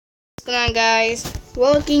What's going on, guys?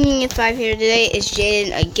 World Gaming is 5 here today. It's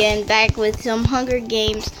Jaden again, back with some Hunger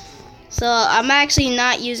Games. So I'm actually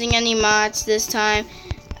not using any mods this time.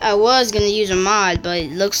 I was gonna use a mod, but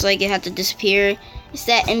it looks like it had to disappear. It's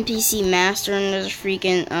that NPC master, and there's a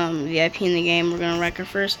freaking VIP in the game. We're gonna wreck her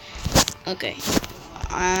first. Okay.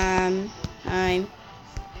 I'm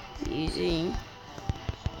using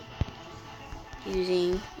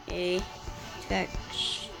a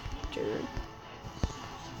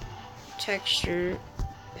texture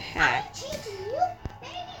pack.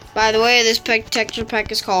 By the way, this texture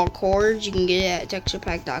pack is called Chords. You can get it at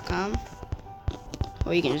texturepack.com,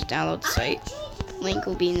 or you can just download the site. Link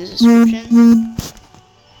will be in the description.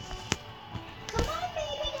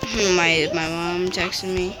 My mom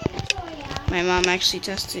texted me. My mom actually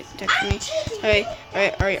texted me. Alright.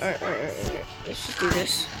 Let's just do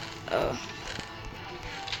this.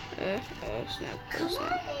 Snap.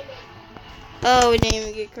 Oh, we didn't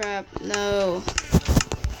even get crap. No.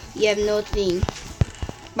 You have no thing.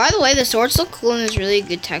 By the way, the swords look cool and it's really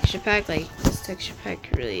good texture pack. Like, this texture pack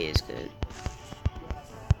really is good.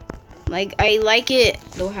 Like, I like it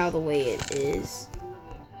though how the way it is.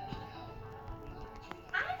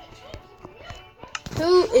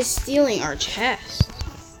 Who is stealing our chest?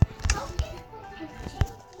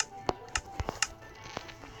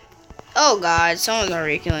 Oh god, someone's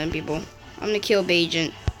already killing people. I'm gonna kill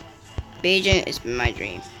Bajent. Bajent is my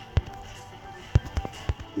dream.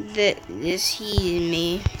 He and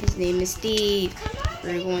me. His name is Steve.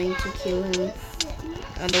 We're going to kill him.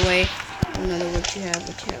 Other way. Another what you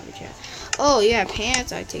have. Oh yeah,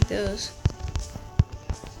 pants. I take those.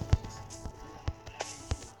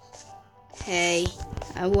 Hey,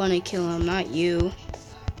 I want to kill him, not you.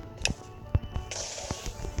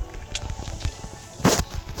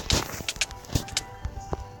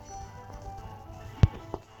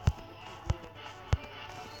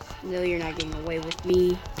 No, you're not getting away with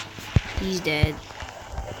me. He's dead.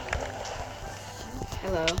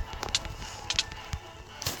 Hello.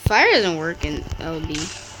 Fire doesn't work in LB.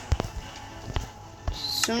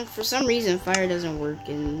 For some reason, fire doesn't work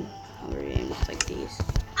in Hunger Games like these.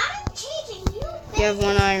 You have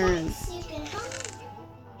 1 iron.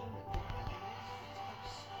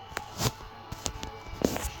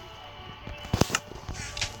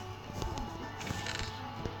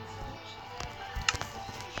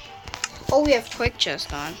 Oh, we have quick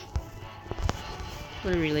chest on.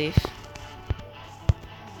 What a relief.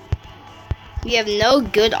 We have no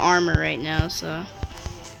good armor right now, so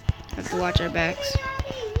have to watch our backs.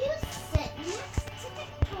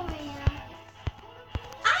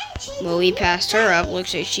 Well, we passed her up.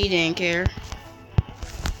 Looks like she didn't care.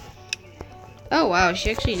 Oh wow,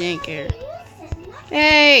 she actually didn't care.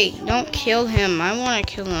 Hey, don't kill him. I want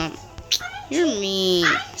to kill him. You're mean.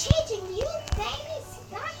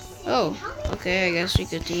 Oh, okay, I guess we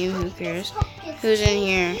could team. Who cares? Who's in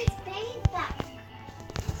here?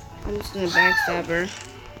 I'm just gonna backstab her.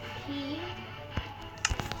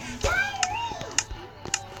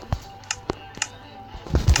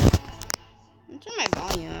 I'm turning my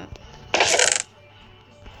volume up.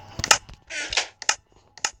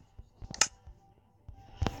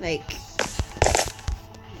 Like,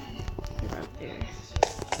 you're up there.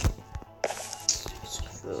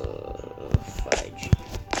 Fudge.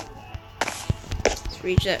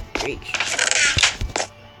 Reach.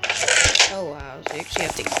 Oh wow, so you actually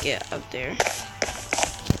have to get up there.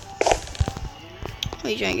 Oh,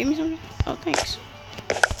 you trying to give me something? Oh, thanks.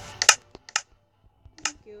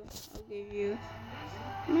 Thank you. I'll give you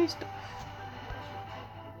my stuff.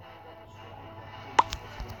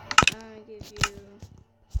 I'll give you...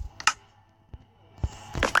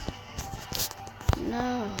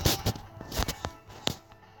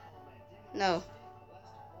 No.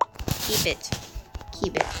 Keep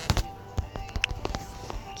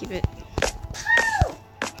it.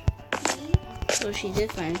 Oh, she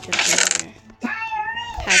did find a chest over there.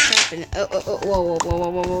 Hacks happen.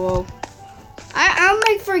 Whoa. I'm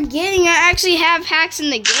like forgetting I actually have hacks in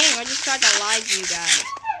the game. I just tried to lie to you guys.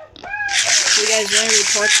 You guys want to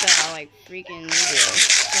report that I'll like freaking video.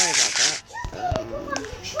 Sorry about that.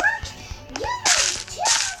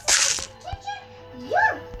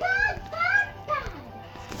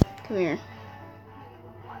 Come here.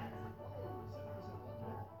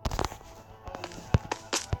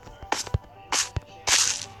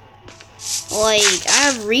 Like, I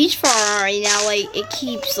have reach far right now. Like, it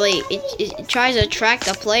keeps, like, it tries to attract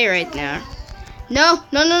a player right now. No.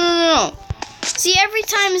 See, every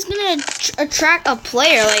time it's gonna attract a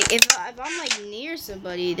player. Like, if I'm, like, near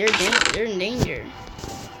somebody, they're in danger.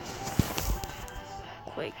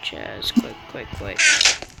 Quick, Chaz. Quick.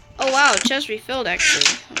 Oh wow, chest refilled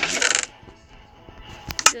actually.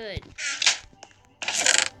 Good.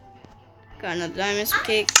 Got another diamond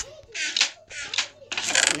cake.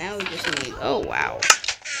 Now we just need. Oh wow.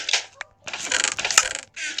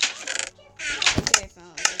 Okay, I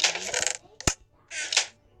found it.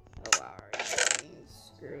 Oh wow.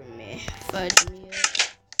 Screw me. Fudge me up.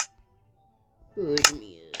 Fudge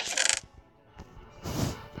me up.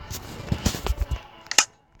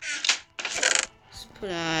 Let's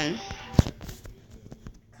put on.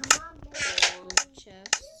 Gold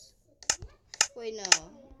chest. Wait, no.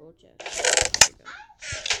 Gold chest. There we go.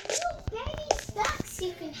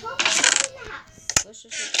 You can help us in the house. Let's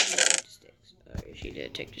just hope she didn't take the sticks. Oh, she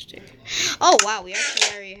did take the stick. Oh wow, we actually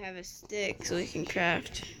already have a stick, so we can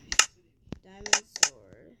craft diamond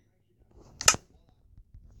sword.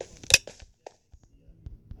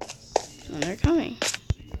 Oh, they're coming.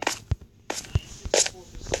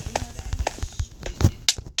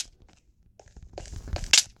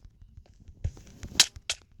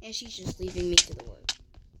 And she's just leaving me to the wood.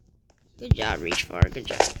 Good job, Reach Far. Good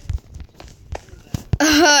job.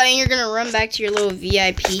 And you're gonna run back to your little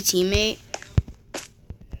VIP teammate.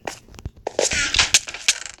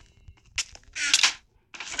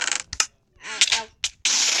 Ow, ow.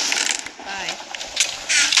 Bye.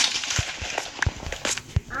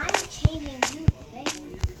 I'm chasing you,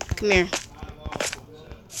 baby. Come here.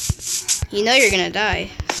 You know you're gonna die,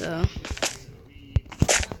 so.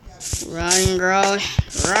 Run, girl.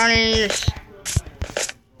 Run.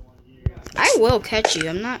 I will catch you.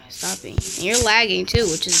 I'm not stopping. And you're lagging too,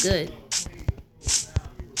 which is good.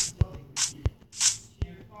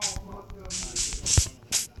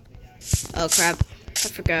 Oh crap. I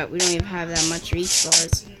forgot. We don't even have that much reach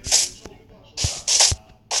bars.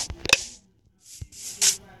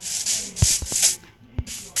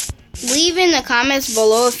 Leave in the comments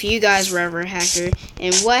below if you guys were ever a hacker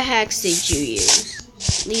and what hacks did you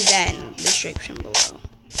use. Leave that in the description below.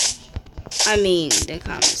 I mean, the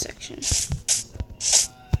comment section.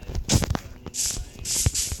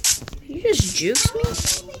 You just jukes me?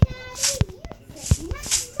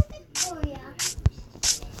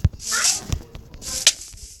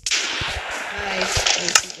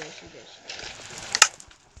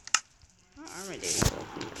 What armor did you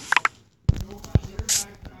open?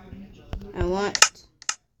 I want...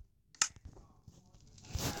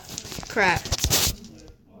 crap.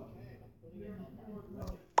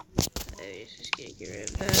 Just gonna get rid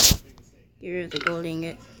of that. Get rid of the gold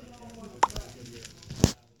ingot.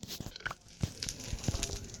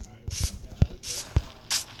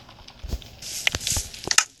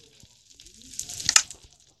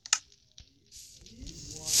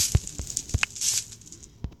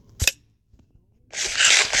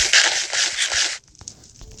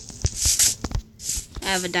 I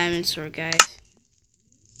have a diamond sword, guys.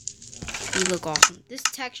 You look awesome. This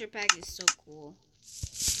texture pack is so cool.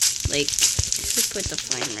 Like, we put the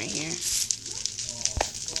flame right here.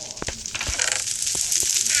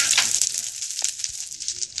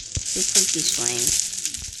 We put these flames.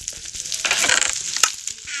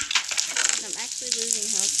 I'm actually losing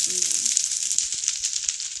health from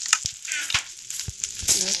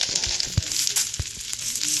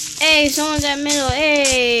them. Hey, someone's at middle.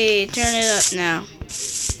 Hey, turn it up now.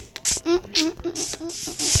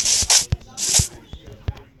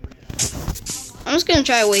 I'm just gonna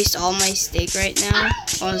try to waste all my steak right now.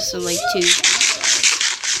 Also, like 2.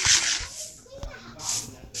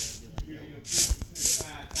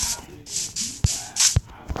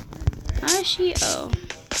 How is she? Oh.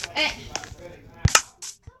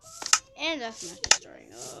 And that's not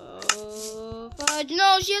destroying. Oh, fudge.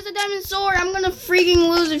 No, she has a diamond sword. I'm gonna freaking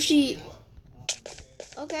lose if she.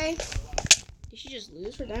 Okay. Did she just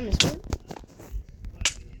lose her diamond sword?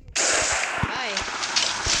 Bye.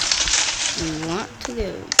 We want to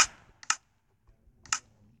go.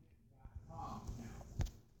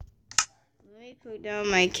 Let me put down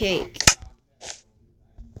my cake.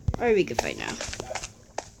 Or we can fight now.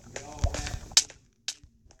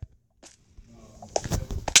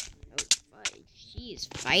 Oh, fudge. She is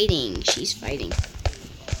fighting. She's fighting.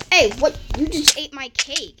 Hey, what? You just ate my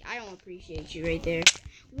cake. I don't appreciate you right there.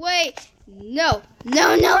 Wait. No.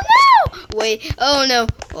 No, no, no. Wait. Oh, no.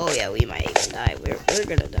 Oh, yeah, we might even die. We're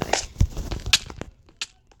gonna die.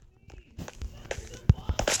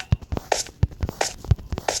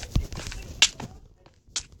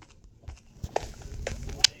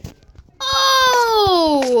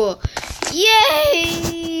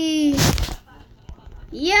 Yay!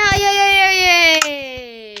 Yeah, yeah, yeah, yeah,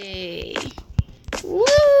 yay! Woo!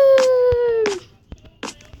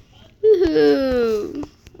 Woohoo!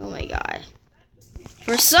 Oh my god.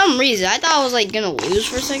 For some reason, I thought I was like gonna lose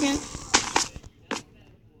for a second.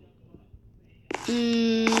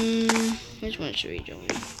 Which one should we join?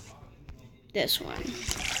 This one.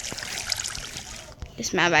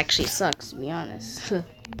 This map actually sucks, to be honest.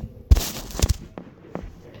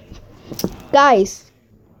 Guys,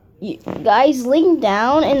 link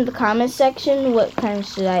down in the comment section what kind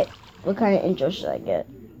of intro should I get?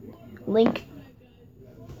 Link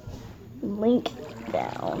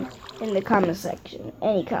down in the comment section,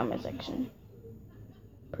 any comment section,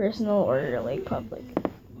 personal or like public.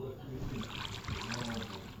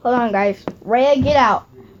 Hold on, guys. Rhea, get out.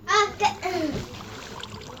 Okay.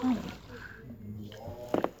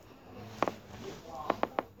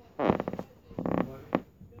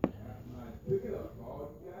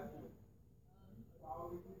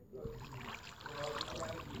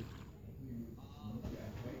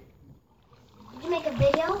 Did you make a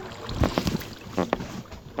video?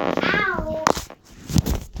 Ow!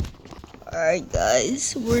 Alright,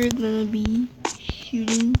 guys. We're gonna be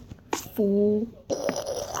shooting full.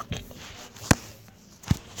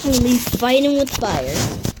 I'm gonna be fighting with fire.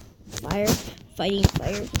 Fighting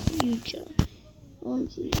fire. You jump.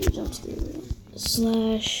 You jump through.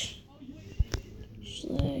 Slash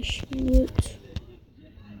mute.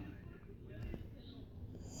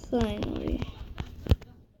 Finally.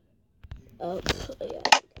 Oh, yeah.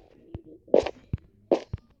 I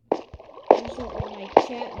just don't want my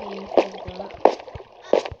chat being filled up.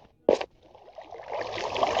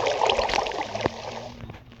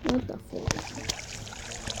 What the fuck?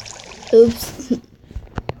 Oops.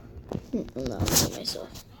 No, I'm doing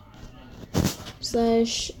myself.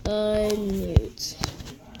 Slash mute.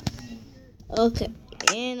 Okay.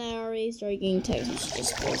 And I already started getting text.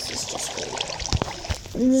 It's just great.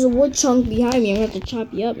 And there's a wood chunk behind me. I'm gonna have to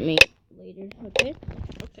chop you up, mate. Later. Okay?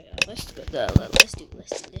 Okay, let's go. Let's do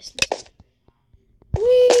this.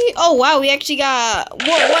 Whee! Oh wow, we actually got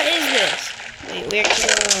what is this? Wait, we actually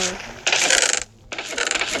got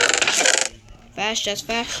fast chest.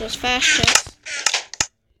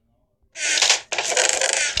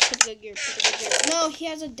 Put the good gear. No, he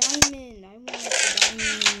has a diamond. I want the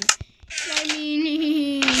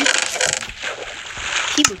diamond.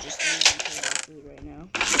 People just don't want to have food right now.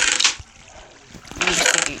 I'm just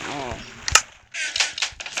thinking, oh.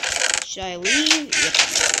 Should I leave? Yep.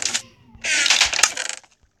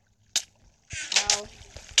 Ow.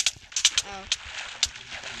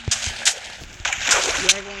 You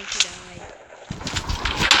are going to die.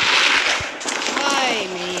 Hi,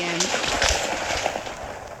 man.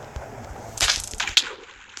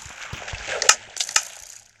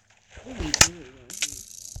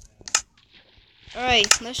 Alright,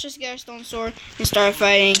 let's just get our stone sword and start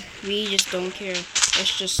fighting. We just don't care.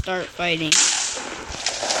 Let's just start fighting.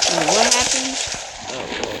 What happened?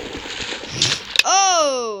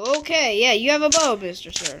 Oh, okay. Yeah, you have a bow,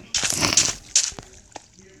 Mr. Sir.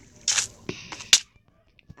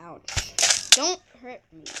 Ouch. Don't hurt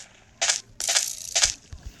me.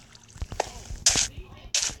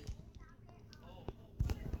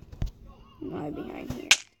 Am I behind here?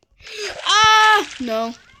 Ah!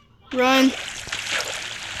 No. Run.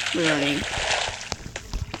 We're running.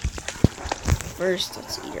 First,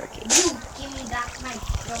 let's eat our cake. You give me back my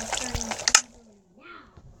girlfriend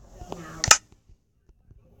now.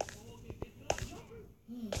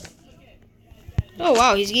 Oh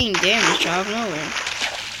wow, he's getting damaged out of nowhere.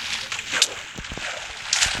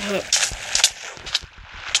 Oh!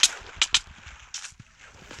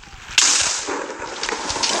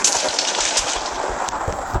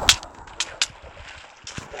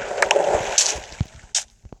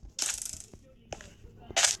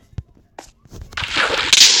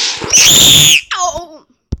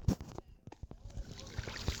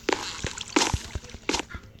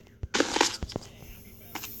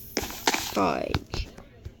 Fight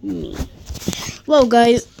me. Well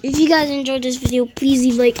guys, if you guys enjoyed this video, please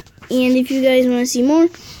leave a like, and if you guys want to see more,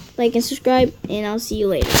 like and subscribe, and I'll see you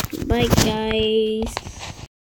later. Bye guys.